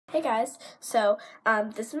Hey guys, so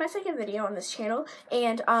this is my second video on this channel,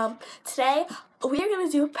 and today we are going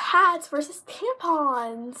to do pads versus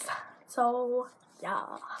tampons. So, yeah.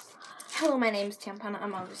 Hello, my name's Tampon.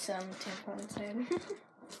 I'm obviously on the tampon side.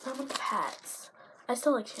 I'm on the pads. I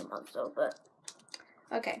still like tampons though, but...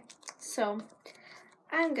 Okay, so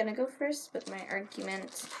I'm going to go first with my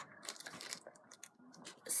argument.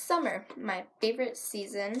 Summer, my favorite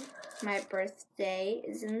season. My birthday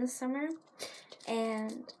is in the summer,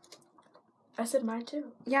 and... I said mine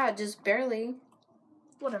too. Yeah, just barely.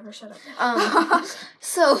 Whatever, shut up.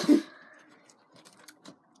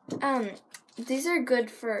 These are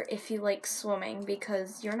good for if you like swimming,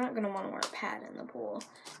 because you're not going to want to wear a pad in the pool.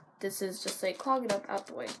 This is just like clog it up, out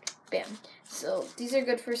the way, bam. So these are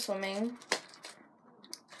good for swimming.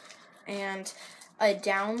 And a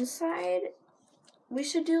downside, we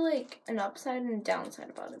should do like an upside and a downside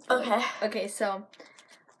about it. Okay. Okay, so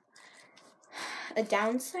a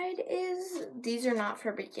downside is these are not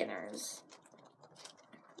for beginners.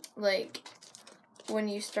 Like, when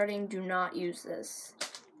you're starting, do not use this.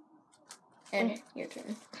 And your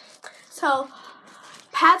turn. So,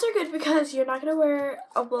 pads are good because you're not going to wear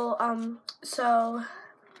so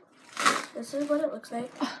this is what it looks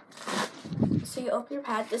like. So you open your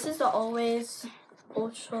pad. This is the Always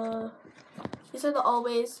Ultra, these are the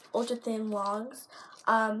Always Ultra Thin Longs.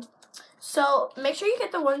 So make sure you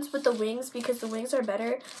get the ones with the wings because the wings are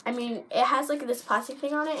better. I mean, it has like this plastic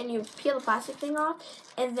thing on it, and you peel the plastic thing off,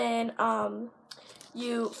 and then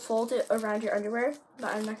you fold it around your underwear.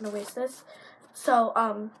 But I'm not gonna waste this.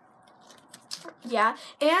 So yeah,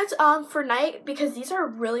 and for night, because these are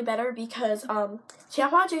really better because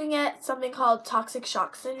tampons, you can get something called toxic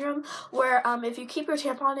shock syndrome, where if you keep your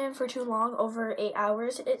tampon in for too long, over 8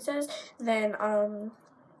 hours it says, then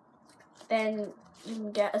you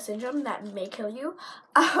can get a syndrome that may kill you.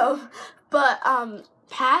 But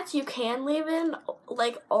pads you can leave in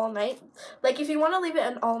like all night. Like if you want to leave it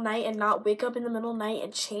in all night and not wake up in the middle of the night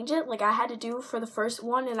and change it, like I had to do for the first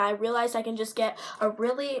one, and I realized I can just get a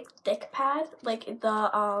really thick pad, like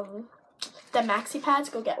the maxi pads.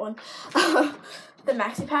 Go get one. The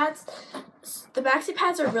maxi pads. The maxi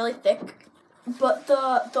pads are really thick, but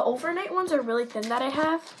the overnight ones are really thin that I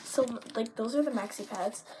have. So like those are the maxi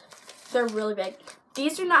pads. They're really big.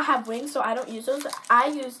 These do not have wings, so I don't use those. I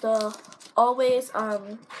use the Always,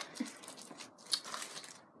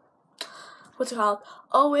 what's it called?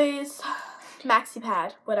 Always Maxi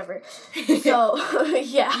Pad, whatever. So,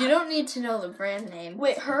 yeah. You don't need to know the brand name.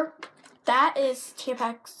 Wait, that is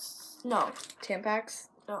Tampax, no. Tampax?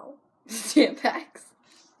 No. Tampax.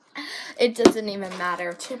 It doesn't even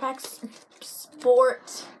matter. Tampax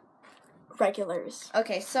Sport Regulars.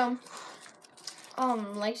 Okay, so...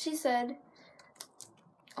 like she said,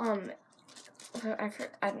 I don't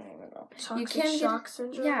even know. Toxic shock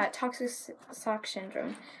syndrome? Yeah, toxic shock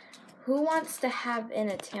syndrome. Who wants to have in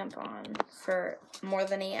a tampon for more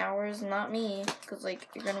than 8 hours? Not me, because, like,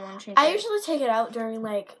 you're going to want to change it. I usually take it out during,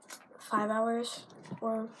 like, 5 hours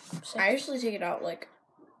or 6. I usually take it out, like,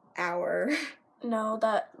 hour. No,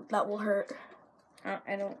 that will hurt.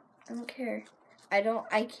 I don't care.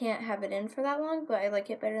 I can't have it in for that long, but I like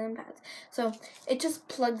it better than pads. So, it just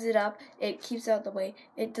plugs it up. It keeps it out the way.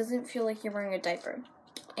 It doesn't feel like you're wearing a diaper.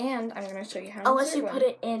 And I'm going to show you how to unless you put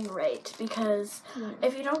it in right, because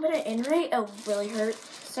if you don't put it in right, it'll really hurt.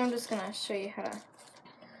 So, I'm just going to show you how to...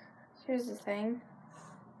 Here's the thing.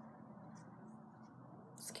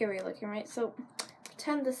 Scary looking, right? So,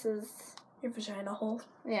 pretend this is... your vagina hole.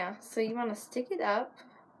 Yeah, so you want to stick it up.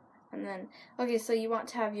 And then... Okay, so you want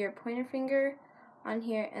to have your pointer finger... on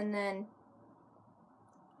here, and then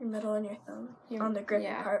your middle and your thumb on the grippy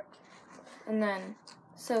part. And then,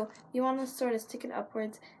 so you want to sort of stick it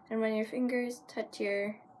upwards, and when your fingers touch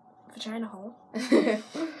your vagina hole,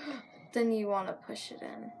 then you want to push it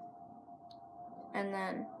in, and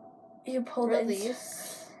then you pull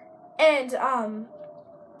release. And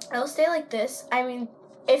it'll stay like this. I mean,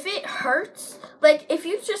 if it hurts, like if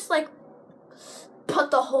you just like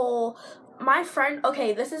put the whole. My friend,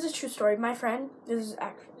 okay, this is a true story. My friend, this is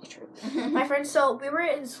actually true. My friend, so we were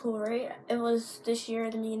in school, right? It was this year,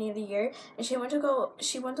 at the beginning of the year, and she went to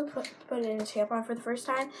put it in a tampon for the first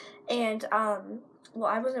time, and well,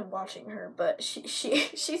 I wasn't watching her, but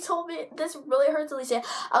she told me, this really hurts, Alicia.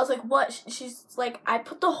 I was like, what? She's like, I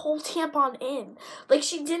put the whole tampon in. Like,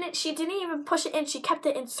 she didn't even push it in. She kept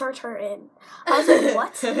it insert her in. I was like,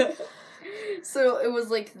 what? So it was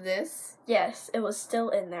like this? Yes, it was still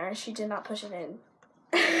in there. She did not push it in.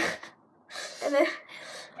 And then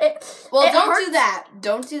don't hurts. do that.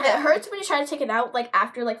 Don't do that. It hurts when you try to take it out, like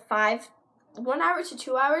after like 5 1 hour to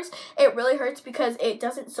 2 hours, it really hurts because it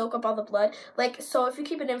doesn't soak up all the blood. Like, so if you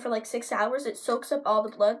keep it in for like 6 hours, it soaks up all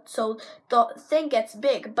the blood, so the thing gets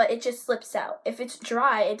big, but it just slips out. If it's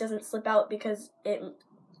dry, it doesn't slip out because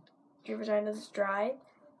your vagina is dry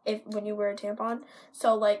when you wear a tampon.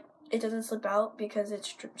 So, like, it doesn't slip out because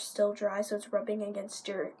it's still dry, so it's rubbing against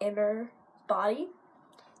your inner body,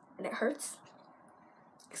 and it hurts.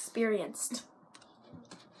 Experienced.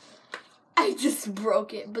 I just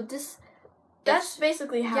broke it, but that's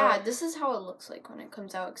basically how. Yeah, this is how it looks like when it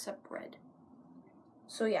comes out, except red.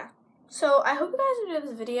 So yeah. So I hope you guys enjoyed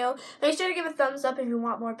this video. Make sure to give a thumbs up if you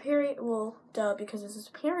want more period. Well, duh, because this is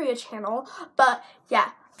a period channel. But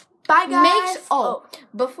yeah. Bye guys.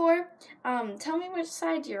 Before, tell me which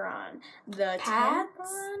side you're on. The pads?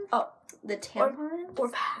 tampon? Oh. The tampon? Or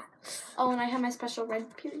pads. Oh, and I have my special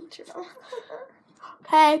red period journal.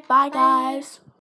 Okay, bye guys.